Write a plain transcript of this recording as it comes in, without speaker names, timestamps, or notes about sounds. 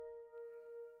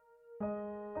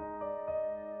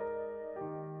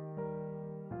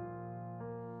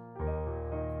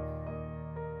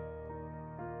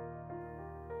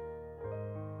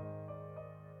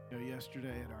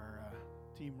Yesterday at our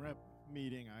team rep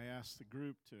meeting, I asked the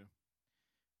group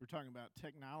we're talking about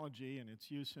technology and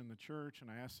its use in the church, and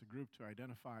I asked the group to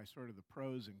identify sort of the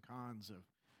pros and cons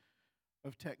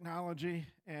of technology.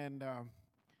 And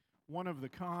one of the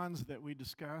cons that we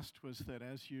discussed was that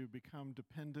as you become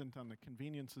dependent on the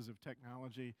conveniences of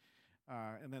technology,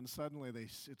 and then suddenly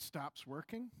it stops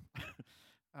working,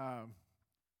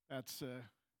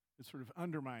 it sort of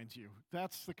undermines you.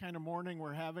 That's the kind of morning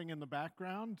we're having in the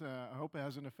background. I hope it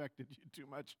hasn't affected you too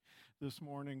much this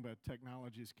morning, but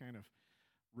technology is kind of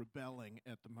rebelling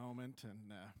at the moment,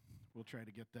 and we'll try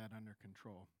to get that under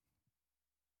control.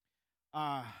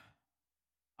 I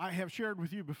have shared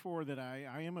with you before that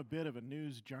I am a bit of a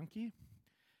news junkie.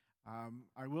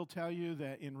 I will tell you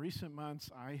that in recent months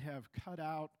I have cut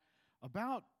out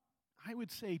about, I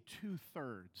would say,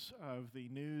 2/3 of the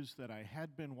news that I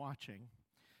had been watching.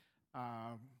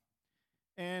 Part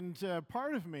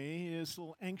of me is a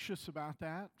little anxious about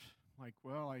that. Like,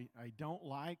 well, I don't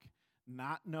like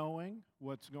not knowing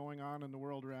what's going on in the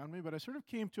world around me, but I sort of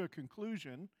came to a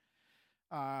conclusion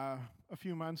a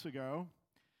few months ago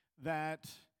that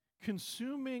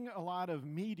consuming a lot of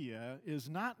media is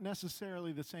not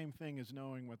necessarily the same thing as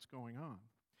knowing what's going on.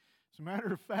 As a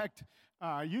matter of fact,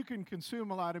 you can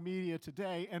consume a lot of media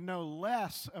today and know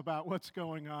less about what's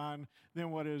going on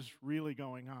than what is really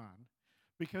going on,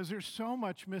 because there's so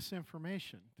much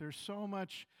misinformation, there's so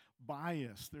much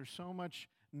bias, there's so much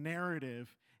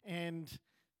narrative, and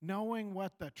knowing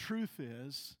what the truth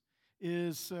is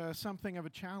something of a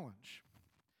challenge.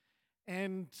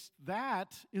 And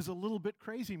that is a little bit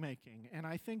crazy making, and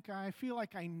I feel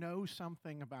like I know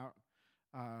something about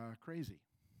crazy.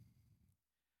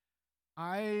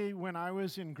 When I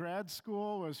was in grad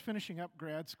school, I was finishing up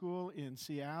grad school in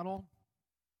Seattle.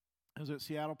 I was at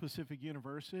Seattle Pacific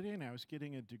University, and I was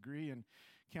getting a degree in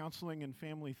counseling and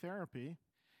family therapy.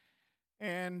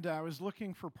 And I was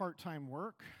looking for part-time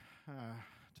work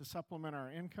to supplement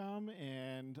our income,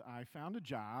 and I found a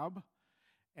job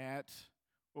at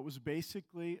what was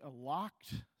basically a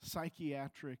locked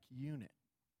psychiatric unit.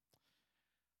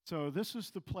 So this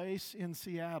is the place in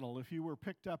Seattle. If you were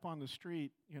picked up on the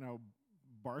street,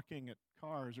 barking at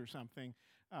cars or something,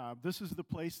 this is the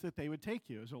place that they would take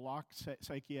you, as a locked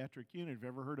psychiatric unit. Have you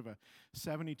ever heard of a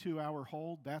 72-hour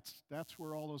hold? That's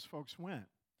where all those folks went.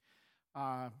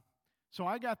 So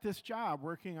I got this job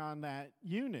working on that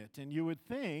unit, and you would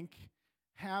think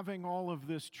having all of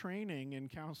this training in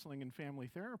counseling and family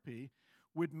therapy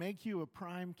would make you a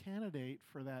prime candidate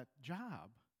for that job.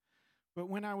 But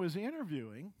when I was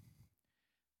interviewing,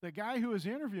 the guy who was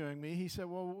interviewing me, he said,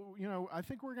 well, I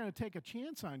think we're going to take a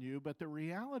chance on you, but the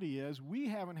reality is we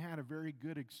haven't had a very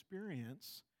good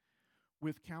experience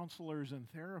with counselors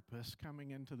and therapists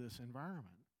coming into this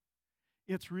environment.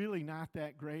 It's really not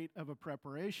that great of a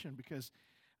preparation, because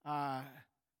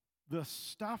the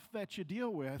stuff that you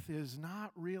deal with is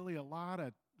not really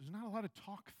there's not a lot of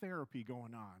talk therapy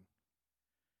going on.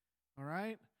 All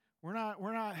right? We're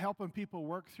not helping people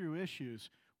work through issues.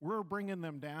 We're bringing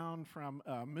them down from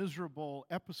a miserable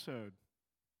episode.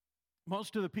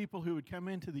 Most of the people who would come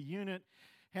into the unit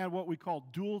had what we call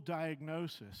dual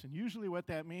diagnosis. And usually what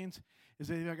that means is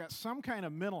they've got some kind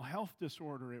of mental health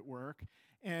disorder at work,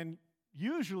 and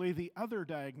usually the other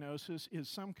diagnosis is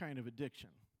some kind of addiction.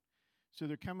 So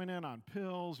they're coming in on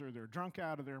pills, or they're drunk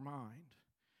out of their mind.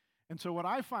 And so what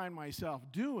I find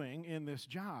myself doing in this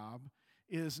job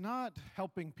is not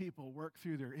helping people work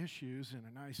through their issues in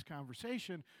a nice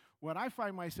conversation. What I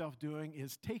find myself doing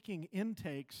is taking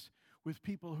intakes with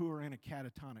people who are in a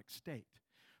catatonic state,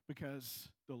 because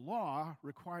the law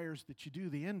requires that you do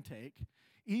the intake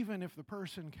even if the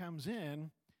person comes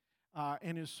in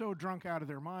and is so drunk out of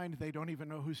their mind they don't even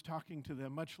know who's talking to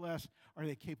them, much less are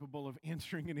they capable of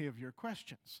answering any of your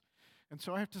questions. And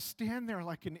so I have to stand there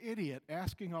like an idiot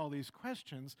asking all these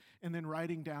questions and then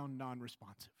writing down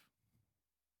non-responsive.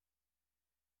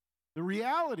 The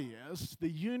reality is the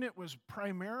unit was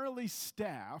primarily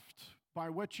staffed by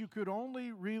what you could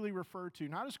only really refer to,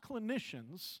 not as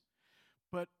clinicians,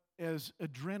 but as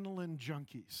adrenaline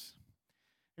junkies.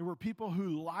 There were people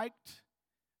who liked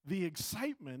the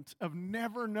excitement of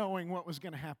never knowing what was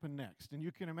going to happen next. And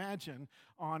you can imagine,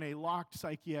 on a locked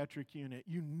psychiatric unit,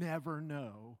 you never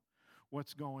know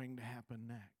what's going to happen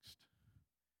next.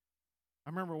 I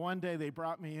remember one day they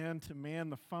brought me in to man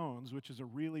the phones, which is a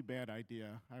really bad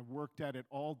idea. I worked at it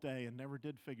all day and never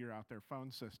did figure out their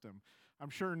phone system. I'm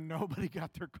sure nobody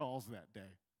got their calls that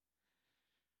day.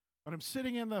 But I'm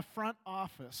sitting in the front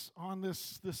office on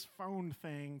this phone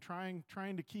thing, trying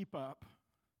to keep up.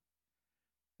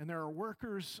 And there are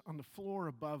workers on the floor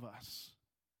above us.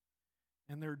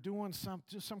 and they're doing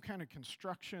just some kind of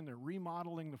construction. They're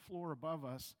remodeling the floor above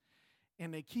us,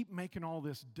 and they keep making all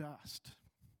this dust.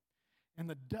 And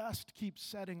the dust keeps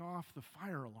setting off the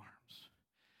fire alarms.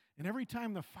 And every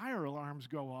time the fire alarms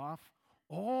go off,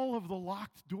 all of the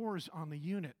locked doors on the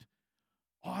unit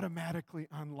automatically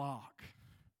unlock.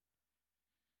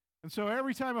 And so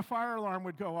every time a fire alarm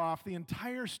would go off, the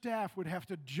entire staff would have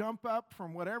to jump up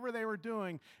from whatever they were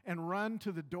doing and run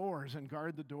to the doors and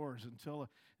guard the doors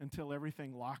until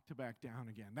everything locked back down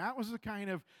again. That was the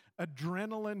kind of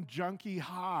adrenaline junkie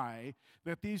high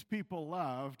that these people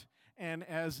loved. And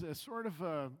as a sort of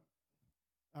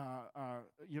an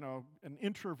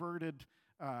introverted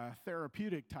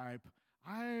therapeutic type,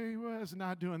 I was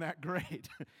not doing that great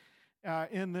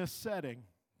in this setting.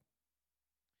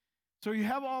 So you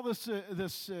have all this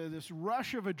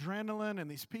rush of adrenaline and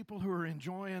these people who are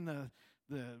enjoying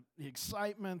the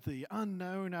excitement, the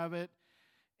unknown of it.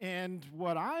 And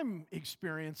what I'm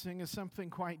experiencing is something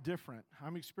quite different.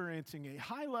 I'm experiencing a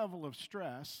high level of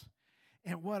stress,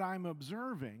 and what I'm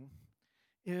observing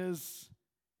is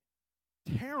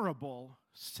terrible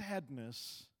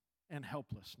sadness and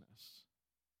helplessness.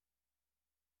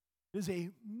 It is a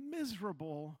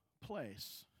miserable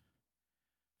place,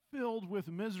 filled with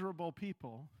miserable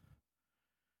people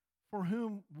for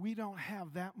whom we don't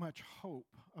have that much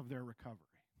hope of their recovery.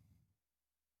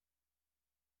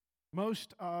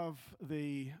 Most of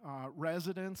the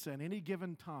residents at any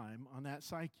given time on that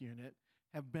psych unit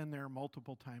have been there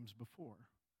multiple times before.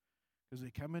 Because they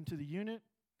come into the unit,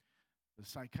 the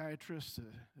psychiatrist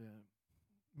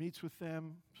meets with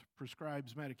them,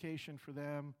 prescribes medication for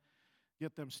them,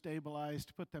 get them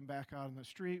stabilized, put them back out on the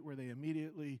street where they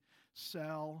immediately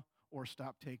sell or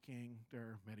stop taking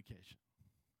their medication.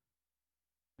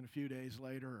 And a few days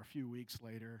later or a few weeks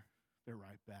later, they're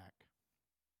right back.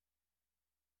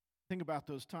 Think about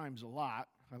those times a lot.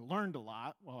 I learned a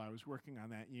lot while I was working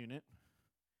on that unit.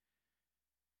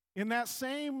 In that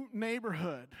same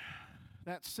neighborhood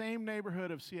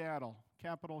of Seattle,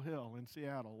 Capitol Hill in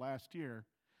Seattle last year,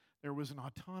 there was an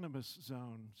autonomous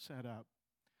zone set up.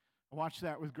 I watched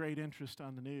that with great interest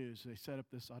on the news. They set up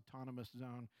this autonomous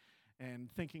zone,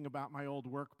 and thinking about my old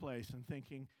workplace and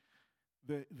thinking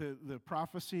the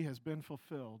prophecy has been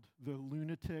fulfilled. The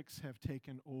lunatics have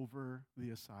taken over the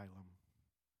asylum.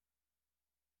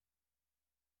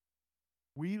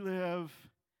 We live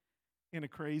in a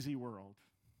crazy world.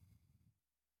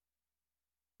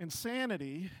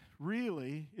 Insanity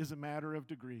really is a matter of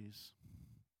degrees.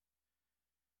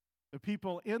 The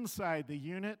people inside the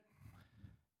unit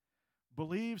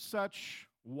believe such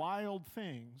wild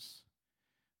things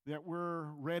that we're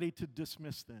ready to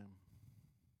dismiss them.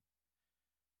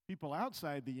 People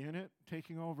outside the unit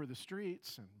taking over the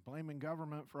streets and blaming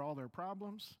government for all their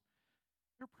problems,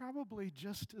 they're probably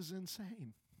just as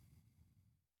insane.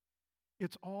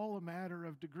 It's all a matter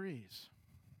of degrees.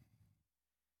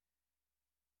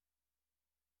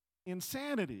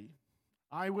 Insanity,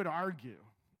 I would argue,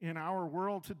 in our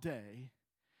world today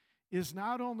is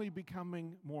not only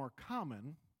becoming more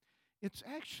common, it's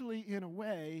actually, in a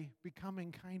way,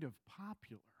 becoming kind of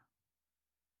popular.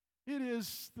 It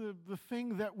is the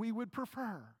thing that we would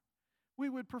prefer. We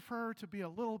would prefer to be a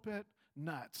little bit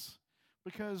nuts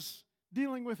because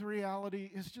dealing with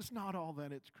reality is just not all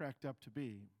that it's cracked up to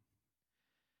be.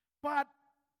 But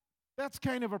that's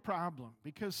kind of a problem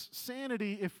because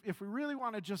sanity, if we really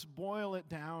want to just boil it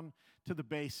down to the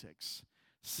basics,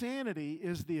 sanity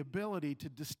is the ability to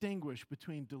distinguish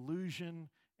between delusion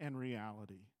and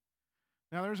reality.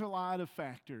 Now, there's a lot of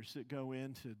factors that go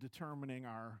into determining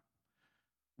our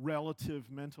relative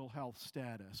mental health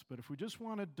status, but if we just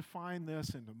want to define this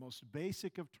in the most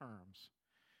basic of terms,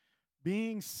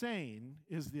 being sane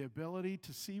is the ability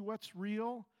to see what's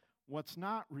real, what's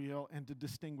not real, and to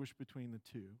distinguish between the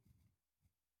two.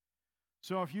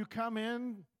 So if you come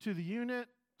in to the unit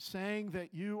saying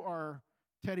that you are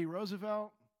Teddy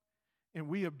Roosevelt, and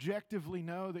we objectively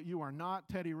know that you are not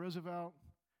Teddy Roosevelt,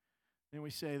 then we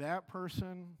say that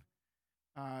person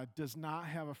does not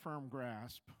have a firm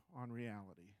grasp on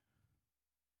reality.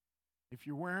 If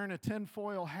you're wearing a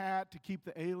tinfoil hat to keep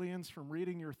the aliens from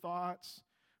reading your thoughts,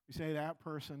 we say that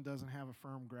person doesn't have a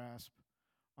firm grasp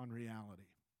on reality.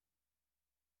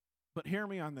 But hear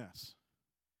me on this.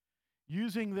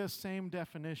 Using this same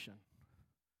definition,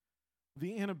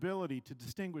 the inability to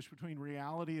distinguish between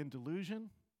reality and delusion,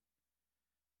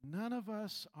 none of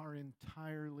us are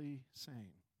entirely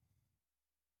sane.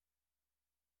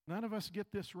 None of us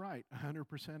get this right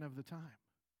 100% of the time.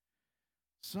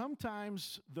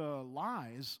 Sometimes the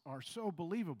lies are so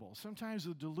believable. Sometimes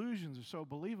the delusions are so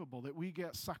believable that we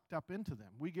get sucked up into them.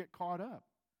 We get caught up.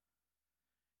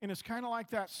 And it's kind of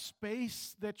like that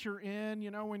space that you're in,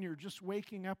 when you're just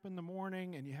waking up in the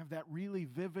morning and you have that really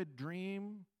vivid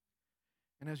dream.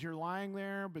 And as you're lying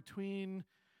there between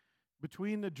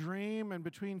the dream and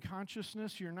between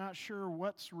consciousness, you're not sure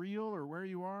what's real or where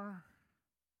you are.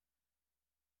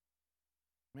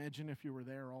 Imagine if you were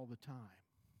there all the time.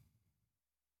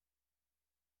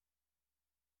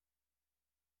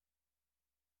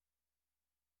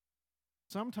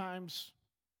 Sometimes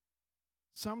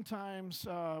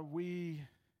we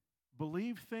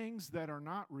believe things that are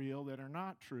not real, that are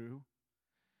not true,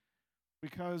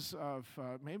 because of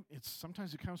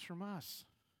sometimes it comes from us.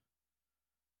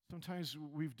 Sometimes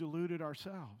we've deluded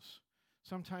ourselves.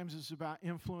 Sometimes it's about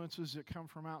influences that come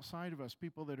from outside of us,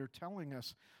 people that are telling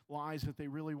us lies that they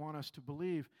really want us to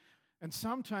believe. And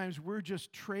sometimes we're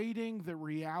just trading the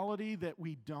reality that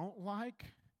we don't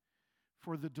like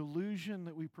for the delusion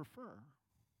that we prefer.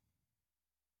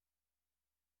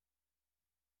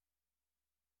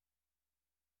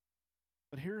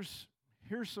 But here's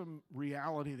some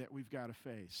reality that we've got to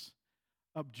face.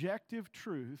 Objective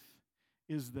truth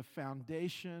is the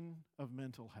foundation of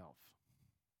mental health.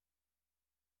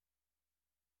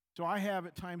 So I have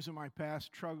at times in my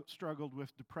past struggled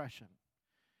with depression.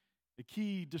 The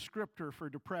key descriptor for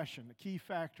depression, the key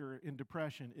factor in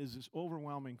depression is this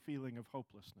overwhelming feeling of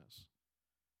hopelessness.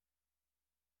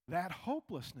 That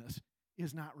hopelessness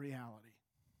is not reality.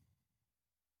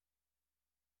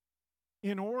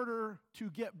 In order to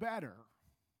get better,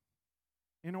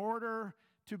 in order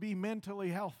to be mentally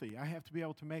healthy, I have to be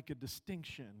able to make a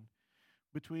distinction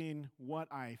between what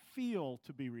I feel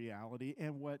to be reality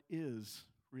and what is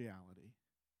reality.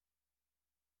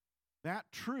 That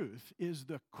truth is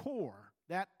the core.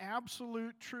 That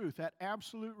absolute truth, that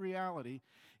absolute reality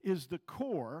is the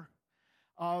core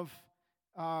of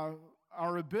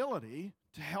our ability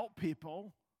to help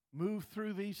people move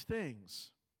through these things.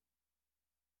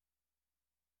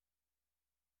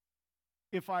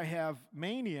 If I have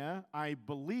mania, I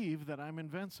believe that I'm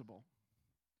invincible.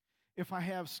 If I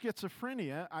have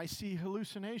schizophrenia, I see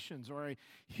hallucinations or I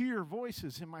hear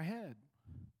voices in my head.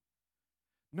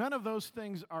 None of those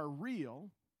things are real.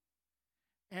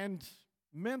 And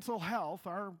mental health,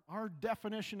 our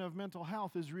definition of mental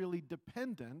health is really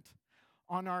dependent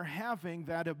on our having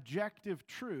that objective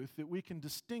truth that we can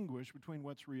distinguish between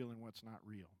what's real and what's not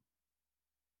real.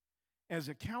 As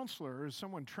a counselor, as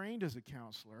someone trained as a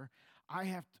counselor,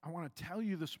 I want to tell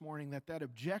you this morning that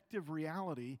objective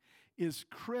reality is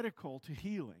critical to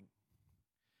healing.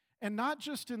 And not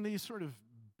just in these sort of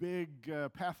big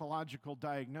pathological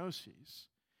diagnoses,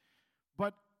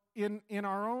 but in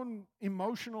our own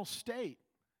emotional state,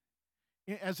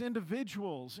 as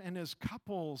individuals and as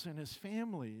couples and as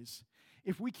families.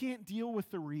 If we can't deal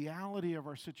with the reality of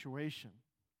our situation,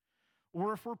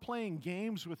 or if we're playing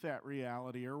games with that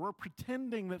reality, or we're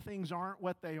pretending that things aren't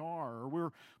what they are, or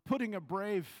we're putting a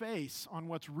brave face on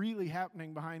what's really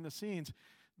happening behind the scenes,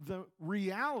 the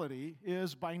reality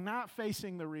is by not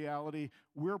facing the reality,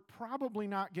 we're probably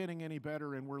not getting any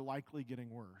better and we're likely getting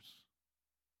worse.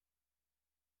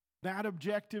 That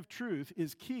objective truth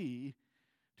is key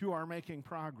to our making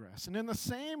progress. And in the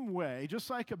same way, just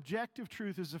like objective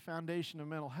truth is the foundation of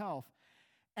mental health,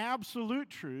 absolute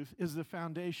truth is the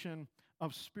foundation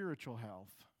of spiritual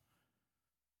health.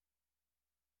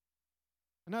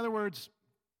 In other words,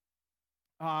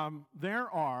 there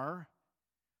are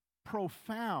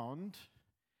profound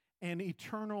and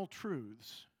eternal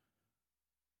truths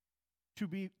to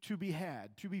be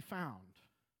had, to be found.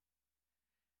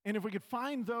 And if we could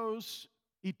find those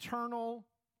eternal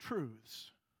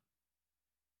truths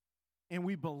and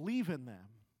we believe in them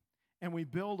and we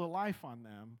build a life on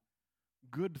them,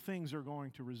 good things are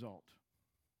going to result.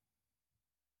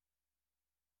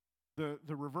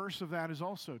 The reverse of that is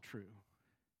also true.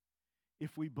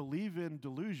 If we believe in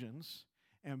delusions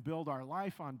and build our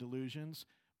life on delusions,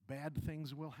 bad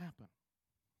things will happen.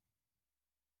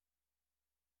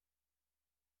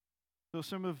 So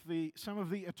some of the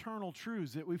eternal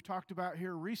truths that we've talked about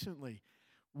here recently,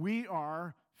 we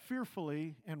are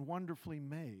fearfully and wonderfully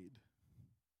made.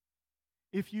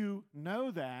 If you know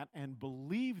that and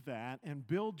believe that and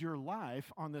build your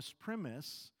life on this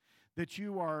premise that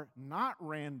you are not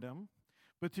random,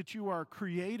 but that you are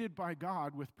created by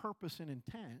God with purpose and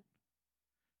intent,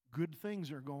 good things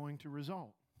are going to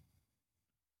result.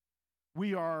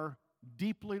 We are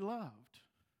deeply loved,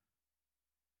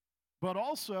 but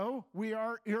also we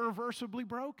are irreversibly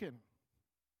broken.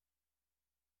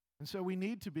 And so we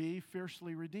need to be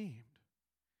fiercely redeemed.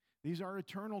 These are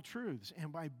eternal truths,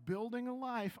 and by building a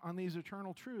life on these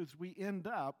eternal truths, we end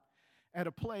up at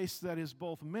a place that is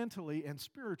both mentally and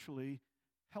spiritually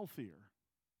healthier.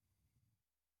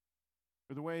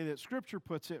 Or the way that Scripture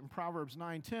puts it in Proverbs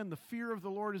 9:10, the fear of the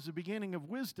Lord is the beginning of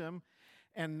wisdom,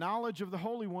 and knowledge of the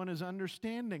Holy One is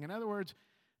understanding. In other words,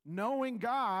 knowing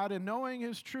God and knowing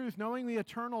His truth, knowing the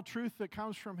eternal truth that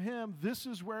comes from Him, this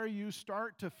is where you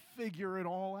start to figure it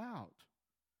all out.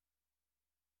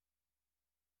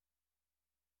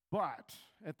 But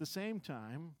at the same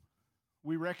time,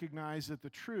 we recognize that the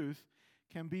truth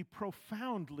can be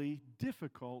profoundly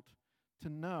difficult to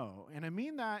know. And I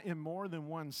mean that in more than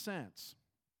one sense.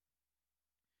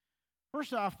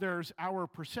 First off, there's our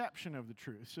perception of the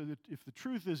truth. So that if the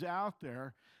truth is out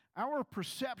there, our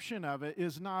perception of it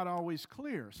is not always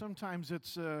clear. Sometimes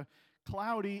it's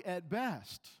cloudy at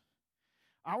best.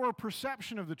 Our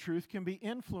perception of the truth can be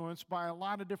influenced by a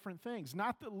lot of different things,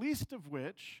 not the least of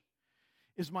which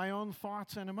is my own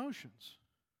thoughts and emotions.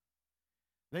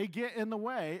 They get in the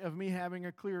way of me having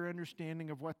a clear understanding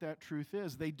of what that truth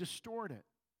is. They distort it.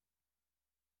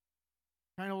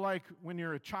 Kind of like when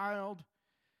you're a child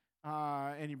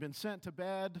and you've been sent to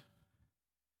bed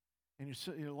and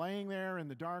you're laying there in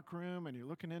the dark room and you're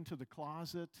looking into the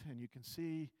closet and you can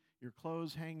see your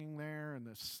clothes hanging there and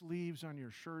the sleeves on your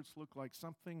shirts look like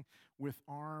something with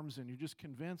arms, and you're just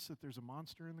convinced that there's a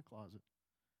monster in the closet.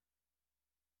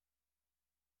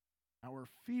 Our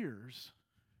fears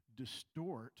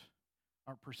distort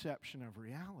our perception of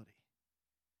reality.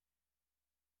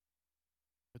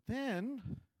 But then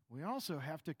we also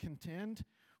have to contend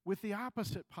with the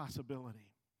opposite possibility.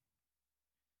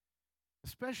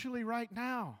 Especially right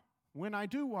now, when I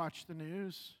do watch the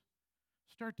news,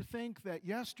 start to think that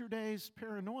yesterday's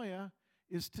paranoia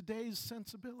is today's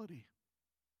sensibility.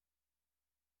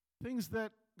 Things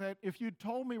that if you'd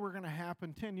told me were going to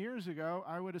happen 10 years ago,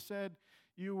 I would have said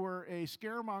you were a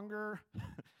scaremonger,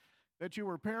 that you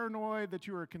were paranoid, that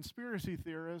you were a conspiracy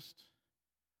theorist,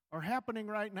 are happening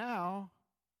right now,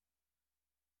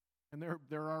 and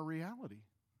they're our reality.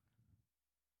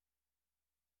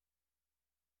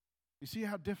 You see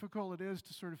how difficult it is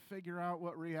to sort of figure out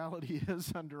what reality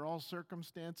is under all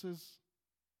circumstances?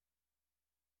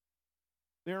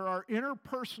 There are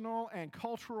interpersonal and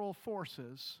cultural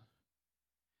forces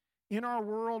in our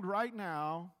world right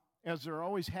now, as there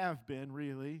always have been,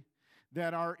 really,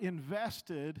 that are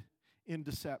invested in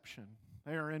deception.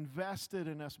 They are invested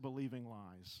in us believing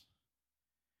lies.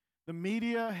 The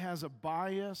media has a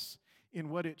bias in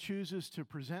what it chooses to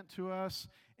present to us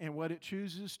and what it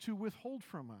chooses to withhold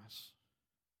from us.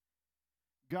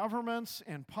 Governments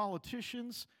and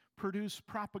politicians produce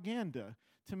propaganda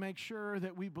to make sure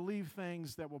that we believe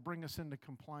things that will bring us into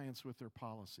compliance with their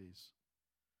policies.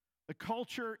 The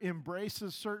culture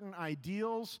embraces certain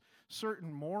ideals,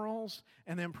 certain morals,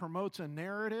 and then promotes a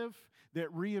narrative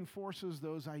that reinforces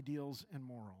those ideals and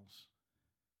morals.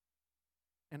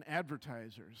 And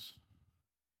advertisers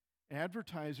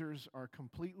are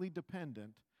completely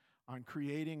dependent on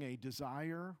creating a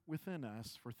desire within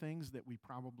us for things that we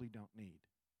probably don't need.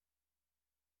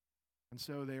 And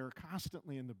so they are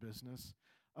constantly in the business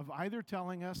of either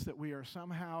telling us that we are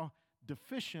somehow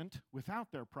deficient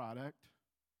without their product,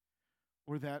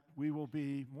 or that we will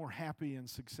be more happy and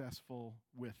successful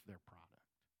with their product.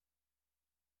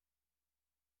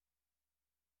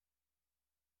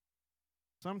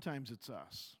 Sometimes it's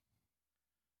us.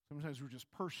 Sometimes we're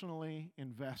just personally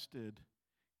invested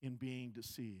in being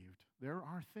deceived. There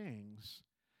are things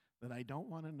that I don't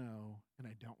want to know and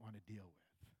I don't want to deal with.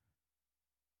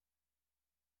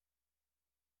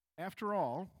 After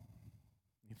all,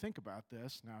 you think about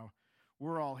this. Now,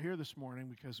 we're all here this morning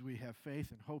because we have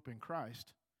faith and hope in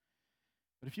Christ.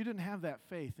 But if you didn't have that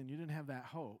faith and you didn't have that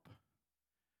hope,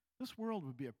 this world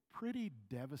would be a pretty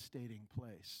devastating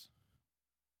place.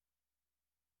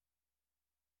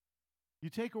 You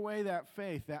take away that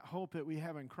faith, that hope that we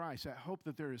have in Christ, that hope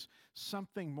that there is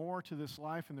something more to this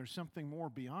life and there's something more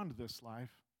beyond this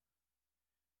life.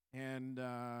 And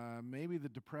maybe the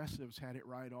depressives had it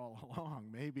right all along.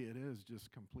 Maybe it is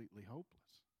just completely hopeless.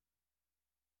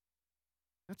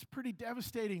 That's a pretty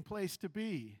devastating place to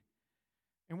be.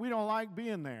 And we don't like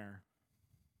being there.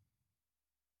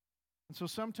 And so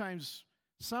sometimes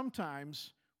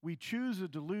we choose a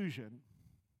delusion.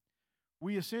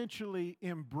 We essentially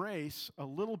embrace a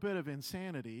little bit of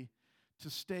insanity to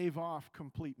stave off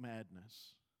complete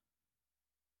madness.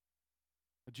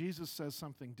 But Jesus says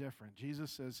something different. Jesus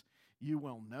says, you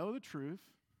will know the truth,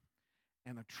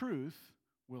 and the truth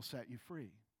will set you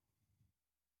free.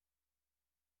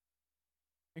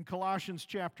 In Colossians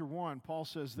chapter 1, Paul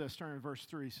says this, starting in verse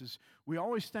 3, he says, we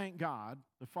always thank God,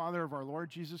 the Father of our Lord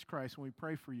Jesus Christ, when we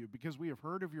pray for you, because we have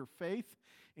heard of your faith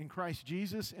in Christ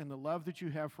Jesus and the love that you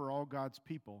have for all God's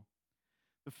people.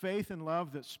 The faith and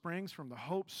love that springs from the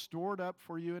hope stored up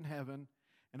for you in heaven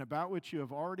and about which you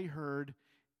have already heard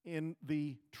in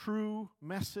the true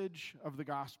message of the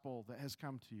gospel that has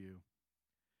come to you.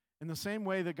 In the same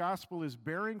way, the gospel is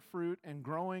bearing fruit and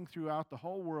growing throughout the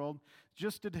whole world,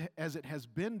 just as it has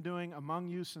been doing among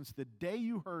you since the day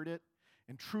you heard it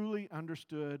and truly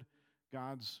understood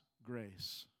God's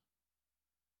grace.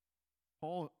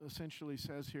 Paul essentially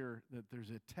says here that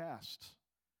there's a test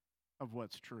of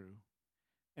what's true,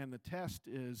 and the test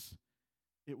is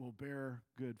it will bear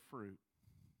good fruit.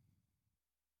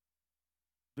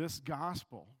 This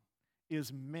gospel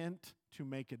is meant to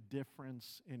make a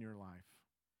difference in your life.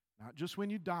 Not just when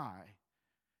you die.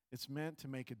 It's meant to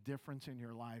make a difference in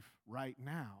your life right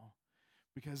now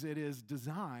because it is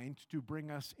designed to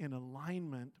bring us in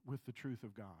alignment with the truth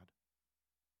of God.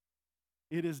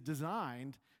 It is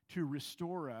designed to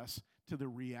restore us to the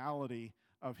reality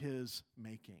of His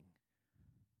making.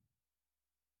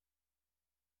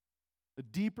 The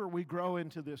deeper we grow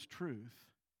into this truth,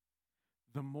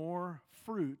 the more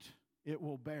fruit it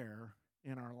will bear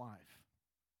in our life.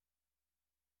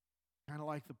 Kind of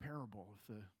like the parable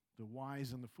of the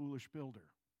wise and the foolish builder.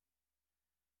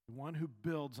 The one who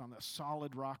builds on the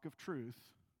solid rock of truth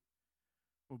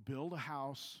will build a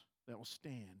house that will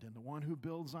stand. And the one who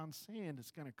builds on sand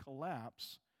is going to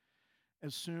collapse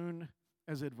as soon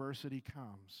as adversity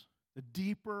comes. The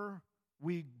deeper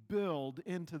we build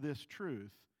into this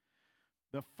truth,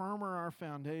 the firmer our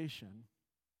foundation,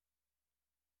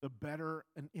 the better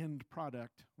an end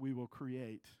product we will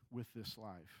create with this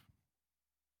life.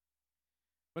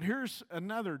 But here's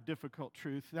another difficult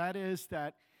truth. That is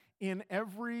that in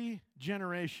every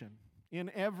generation, in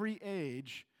every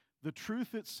age, the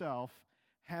truth itself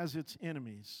has its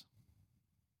enemies.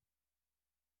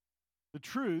 The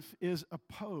truth is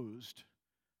opposed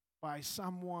by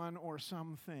someone or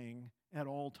something at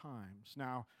all times.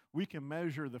 Now, we can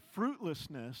measure the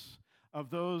fruitlessness of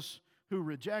those who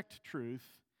reject truth,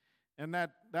 and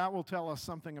that will tell us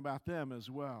something about them as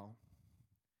well.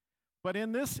 But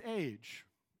in this age,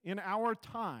 in our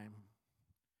time,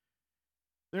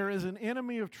 there is an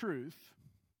enemy of truth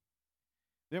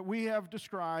that we have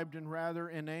described in rather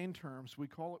inane terms. We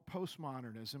call it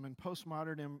postmodernism, and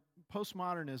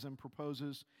postmodernism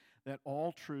proposes that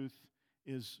all truth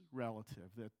is relative,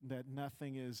 that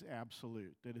nothing is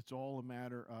absolute, that it's all a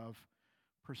matter of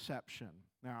perception.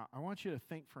 Now, I want you to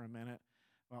think for a minute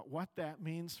about what that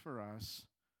means for us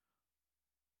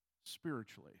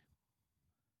spiritually.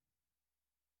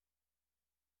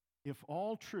 If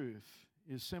all truth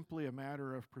is simply a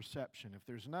matter of perception, if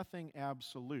there's nothing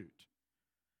absolute,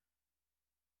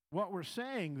 what we're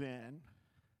saying then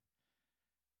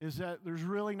is that there's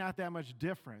really not that much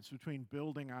difference between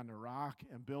building on the rock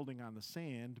and building on the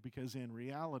sand, because in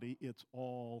reality, it's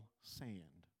all sand.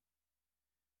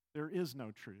 There is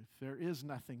no truth. There is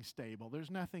nothing stable.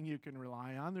 There's nothing you can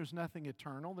rely on. There's nothing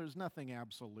eternal. There's nothing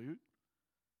absolute.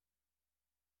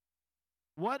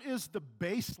 What is the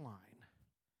baseline?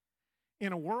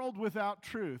 In a world without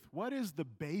truth, what is the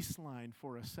baseline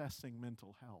for assessing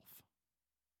mental health?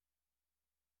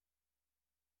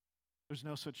 There's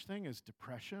no such thing as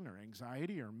depression or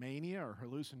anxiety or mania or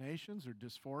hallucinations or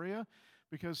dysphoria,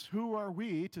 because who are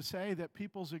we to say that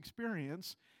people's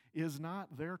experience is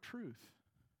not their truth?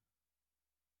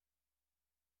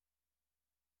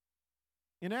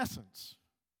 In essence,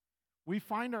 we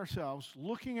find ourselves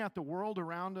looking at the world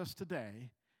around us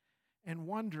today and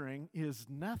wondering, is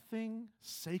nothing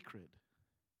sacred?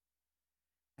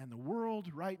 And the world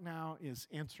right now is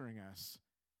answering us,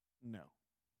 no.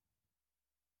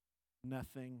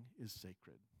 Nothing is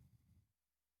sacred.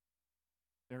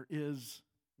 There is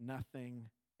nothing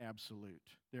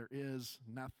absolute. There is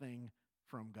nothing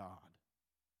from God.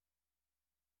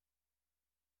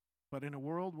 But in a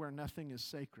world where nothing is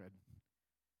sacred,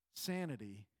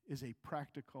 sanity is a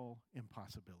practical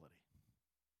impossibility.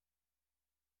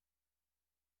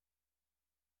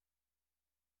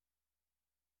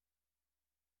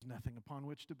 There's nothing upon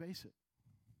which to base it.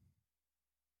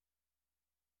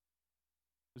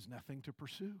 There's nothing to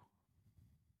pursue.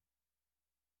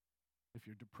 If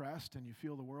you're depressed and you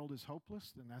feel the world is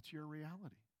hopeless, then that's your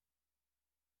reality.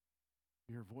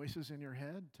 Your voices in your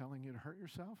head telling you to hurt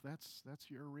yourself, that's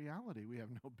your reality. We have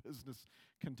no business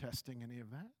contesting any of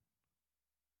that.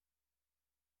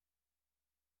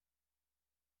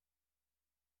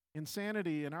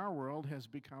 Insanity in our world has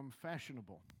become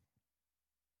fashionable,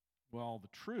 while the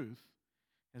truth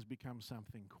has become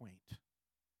something quaint,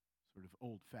 sort of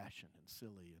old-fashioned and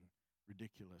silly and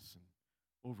ridiculous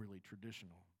and overly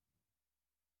traditional.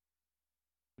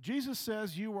 But Jesus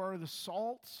says you are the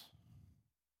salt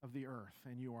of the earth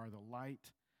and you are the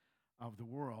light of the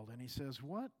world. And he says,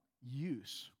 what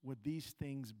use would these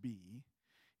things be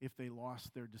if they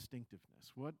lost their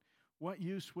distinctiveness? What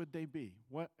use would they be?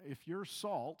 What if you're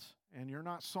salt and you're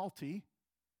not salty?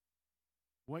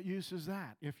 What use is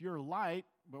that? If you're light,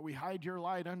 but we hide your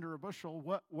light under a bushel,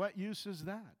 what use is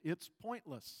that? It's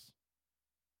pointless.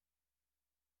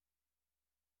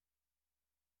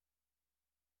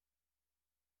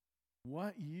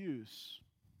 What use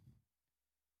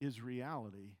is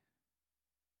reality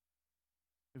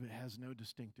if it has no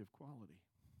distinctive quality?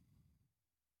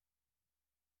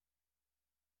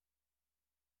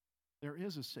 There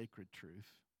is a sacred truth.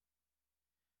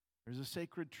 There's a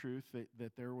sacred truth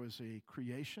that there was a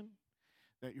creation,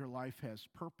 that your life has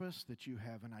purpose, that you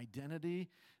have an identity,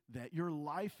 that your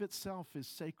life itself is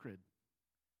sacred,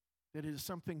 that it is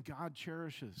something God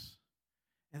cherishes,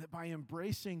 and that by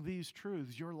embracing these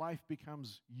truths, your life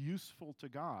becomes useful to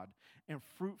God and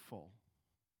fruitful.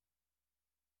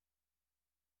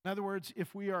 In other words,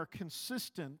 if we are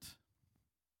consistent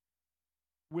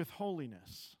with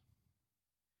holiness,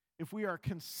 if we are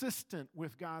consistent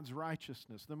with God's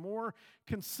righteousness, the more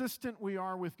consistent we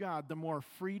are with God, the more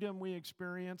freedom we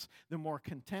experience, the more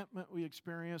contentment we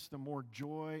experience, the more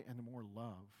joy and the more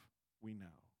love we know.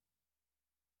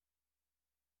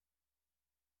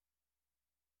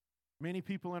 Many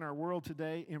people in our world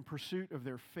today, in pursuit of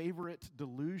their favorite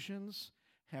delusions,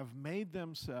 have made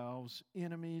themselves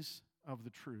enemies of the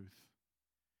truth.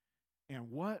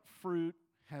 And what fruit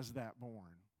has that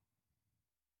borne?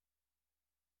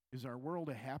 Is our world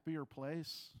a happier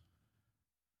place?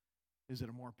 Is it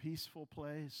a more peaceful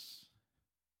place?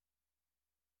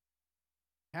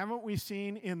 Haven't we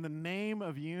seen in the name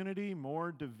of unity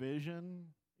more division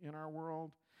in our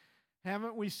world?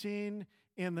 Haven't we seen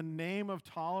in the name of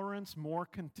tolerance more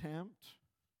contempt?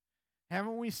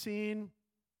 Haven't we seen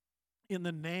in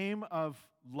the name of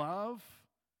love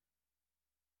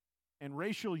and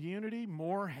racial unity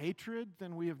more hatred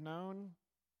than we have known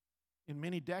in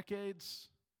many decades?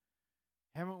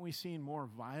 Haven't we seen more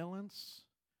violence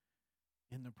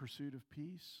in the pursuit of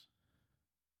peace?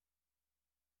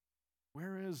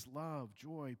 Where is love,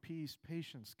 joy, peace,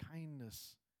 patience,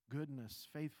 kindness, goodness,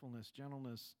 faithfulness,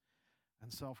 gentleness,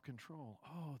 and self-control?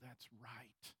 Oh, that's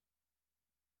right.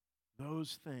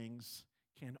 Those things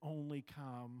can only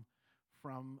come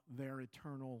from their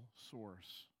eternal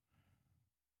source.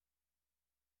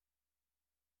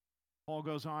 Paul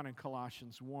goes on in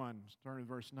Colossians 1, starting with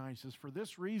verse 9. He says, "For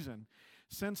this reason,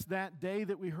 since that day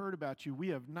that we heard about you, we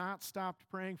have not stopped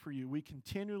praying for you. We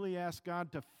continually ask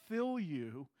God to fill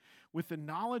you with the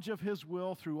knowledge of His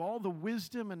will through all the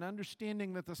wisdom and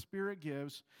understanding that the Spirit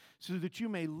gives, so that you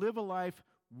may live a life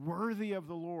worthy of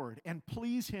the Lord and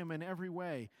please Him in every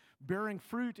way, bearing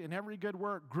fruit in every good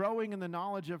work, growing in the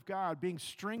knowledge of God, being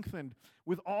strengthened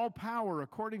with all power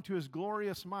according to His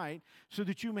glorious might, so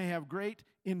that you may have great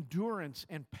endurance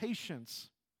and patience,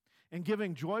 and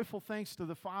giving joyful thanks to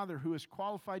the Father who has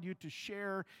qualified you to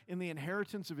share in the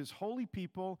inheritance of His holy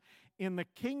people in the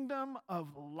kingdom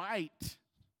of light.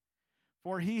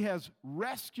 For He has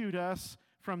rescued us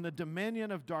from the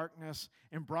dominion of darkness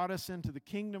and brought us into the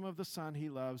kingdom of the Son He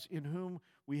loves, in whom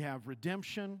we have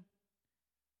redemption,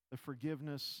 the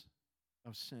forgiveness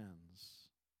of sins."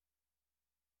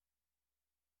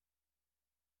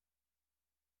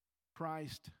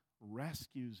 Christ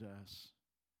rescues us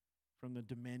from the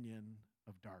dominion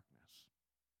of darkness.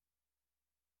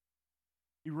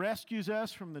 He rescues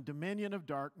us from the dominion of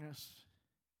darkness.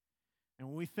 And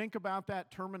when we think about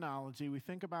that terminology, we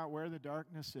think about where the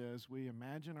darkness is, we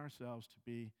imagine ourselves to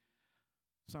be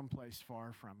someplace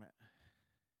far from it.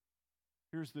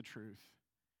 Here's the truth.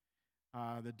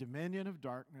 The dominion of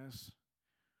darkness,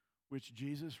 which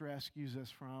Jesus rescues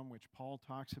us from, which Paul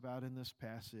talks about in this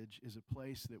passage, is a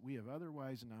place that we have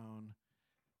otherwise known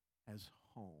as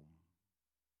home.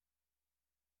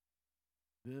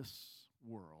 This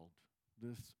world,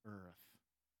 this earth,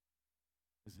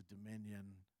 is a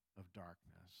dominion of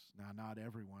darkness. Now, not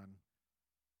everyone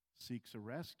seeks a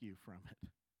rescue from it.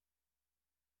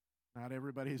 Not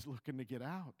everybody is looking to get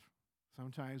out.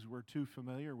 Sometimes we're too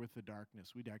familiar with the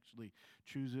darkness. We'd actually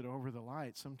choose it over the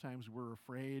light. Sometimes we're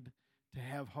afraid to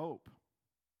have hope.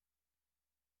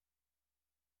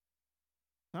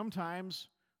 Sometimes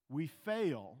we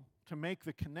fail to make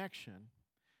the connection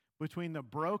between the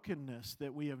brokenness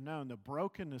that we have known, the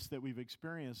brokenness that we've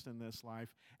experienced in this life,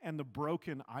 and the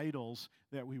broken idols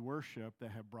that we worship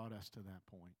that have brought us to that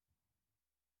point.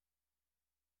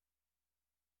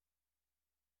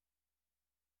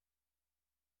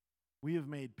 We have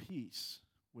made peace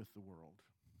with the world.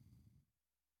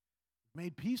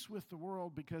 Made peace with the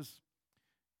world because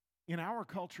in our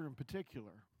culture in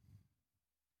particular,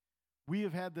 we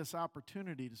have had this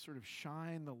opportunity to sort of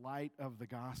shine the light of the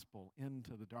gospel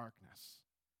into the darkness.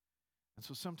 And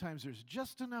so sometimes there's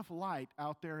just enough light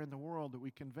out there in the world that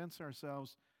we convince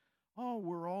ourselves, oh,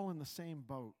 we're all in the same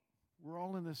boat. We're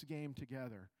all in this game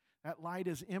together. That light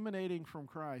is emanating from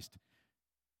Christ,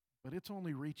 but it's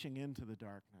only reaching into the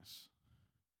darkness.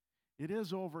 It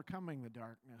is overcoming the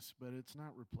darkness, but it's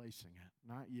not replacing it,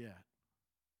 not yet.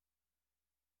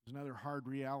 There's another hard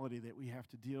reality that we have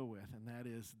to deal with, and that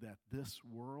is that this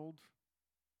world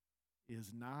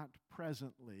is not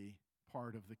presently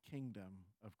part of the kingdom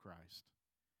of Christ.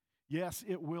 Yes,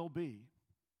 it will be.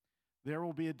 There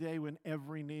will be a day when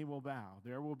every knee will bow.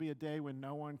 There will be a day when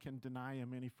no one can deny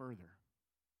him any further,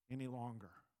 any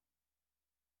longer.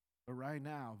 But right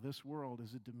now, this world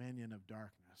is a dominion of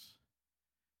darkness.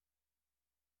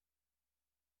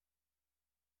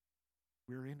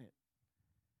 We're in it.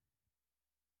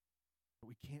 But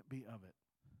we can't be of it.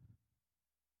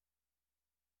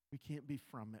 We can't be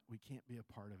from it. We can't be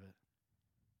a part of it.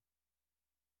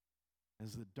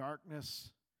 As the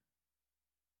darkness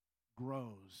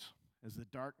grows, as the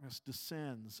darkness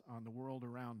descends on the world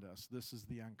around us, this is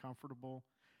the uncomfortable,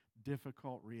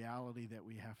 difficult reality that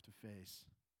we have to face.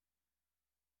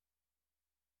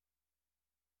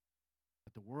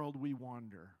 But the world we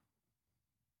wander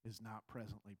is not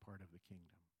presently part of the kingdom.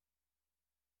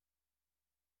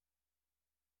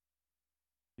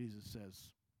 Jesus says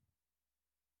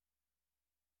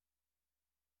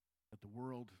that the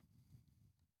world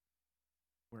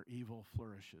where evil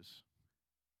flourishes,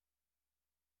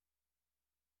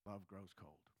 love grows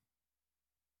cold.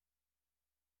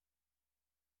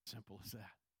 Simple as that.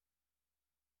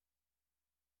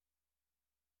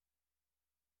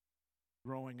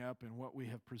 Growing up in what we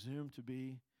have presumed to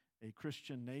be a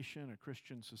Christian nation, a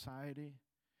Christian society,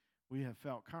 we have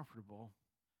felt comfortable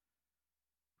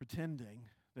pretending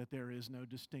that there is no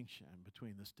distinction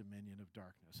between this dominion of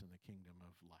darkness and the kingdom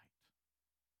of light.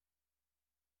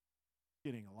 It's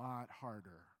getting a lot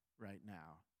harder right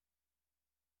now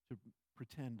to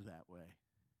pretend that way.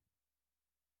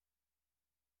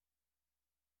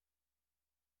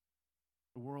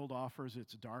 The world offers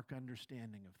its dark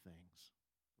understanding of things.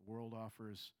 The world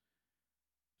offers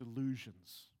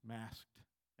delusions masked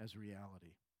as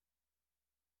reality.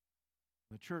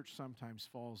 The church sometimes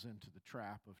falls into the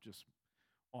trap of just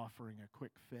offering a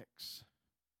quick fix. It's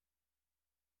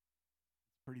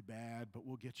pretty bad, but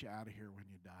we'll get you out of here when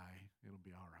you die. It'll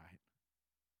be all right.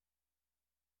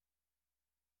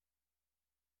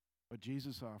 What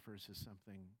Jesus offers is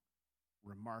something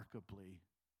remarkably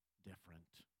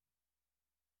different.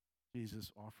 Jesus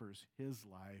offers his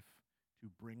life to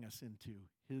bring us into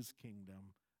his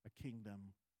kingdom, a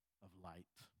kingdom of light.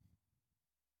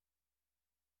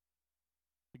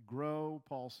 To grow,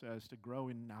 Paul says, to grow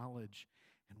in knowledge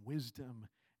and wisdom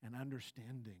and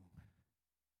understanding.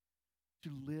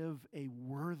 To live a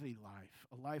worthy life,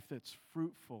 a life that's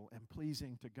fruitful and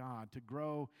pleasing to God. To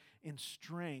grow in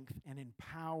strength and in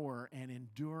power and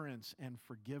endurance and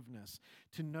forgiveness.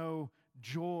 To know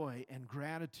joy and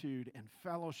gratitude and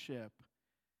fellowship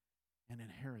and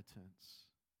inheritance.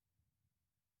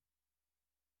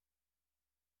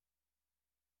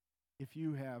 If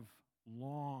you have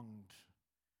longed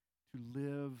to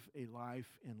live a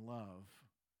life in love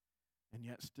and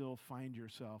yet still find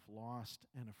yourself lost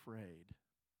and afraid,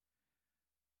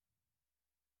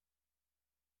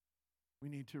 we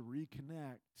need to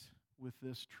reconnect with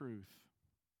this truth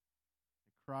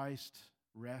that Christ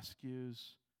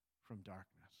rescues from darkness.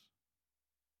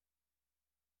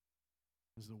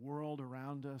 As the world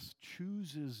around us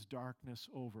chooses darkness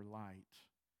over light,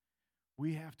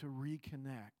 we have to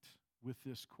reconnect with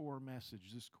this core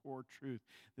message, this core truth,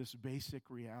 this basic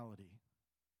reality.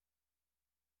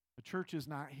 The church is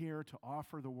not here to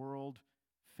offer the world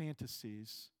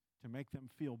fantasies to make them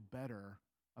feel better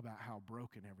about how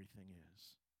broken everything is.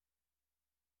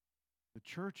 The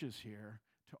church is here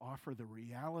to offer the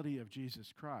reality of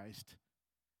Jesus Christ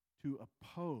to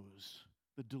oppose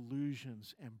the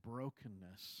delusions and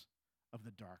brokenness of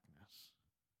the darkness.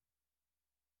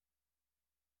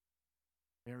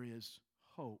 There is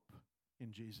hope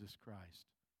in Jesus Christ.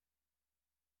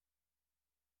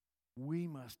 We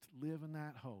must live in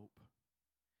that hope,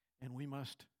 and we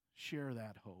must share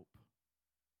that hope.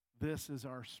 This is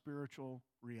our spiritual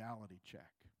reality check.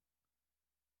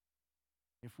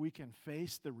 If we can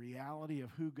face the reality of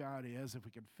who God is, if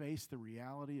we can face the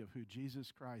reality of who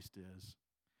Jesus Christ is,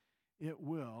 it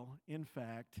will, in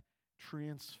fact,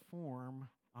 transform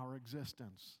our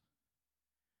existence.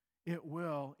 It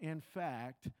will, in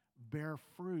fact, bear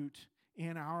fruit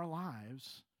in our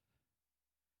lives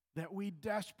that we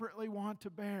desperately want to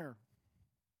bear.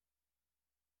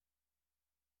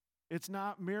 It's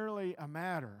not merely a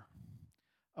matter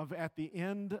of at the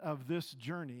end of this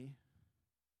journey,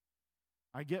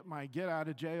 I get my get out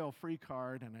of jail free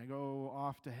card and I go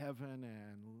off to heaven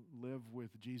and live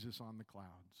with Jesus on the clouds.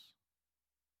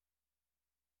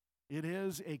 It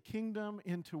is a kingdom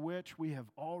into which we have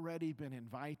already been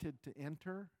invited to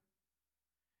enter.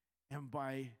 And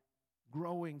by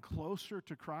growing closer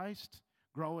to Christ,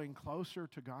 growing closer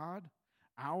to God,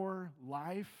 our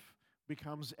life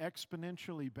becomes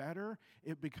exponentially better.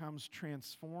 It becomes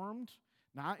transformed.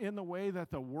 Not in the way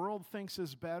that the world thinks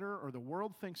is better or the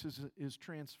world thinks is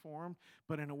transformed,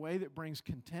 but in a way that brings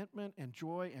contentment and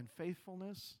joy and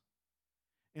faithfulness,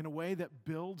 in a way that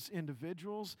builds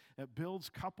individuals, that builds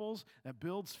couples, that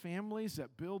builds families,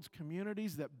 that builds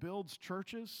communities, that builds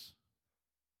churches.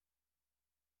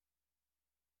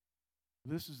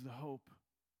 This is the hope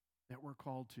that we're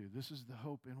called to. This is the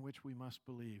hope in which we must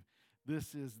believe.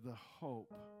 This is the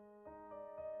hope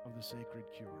of the sacred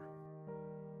cure.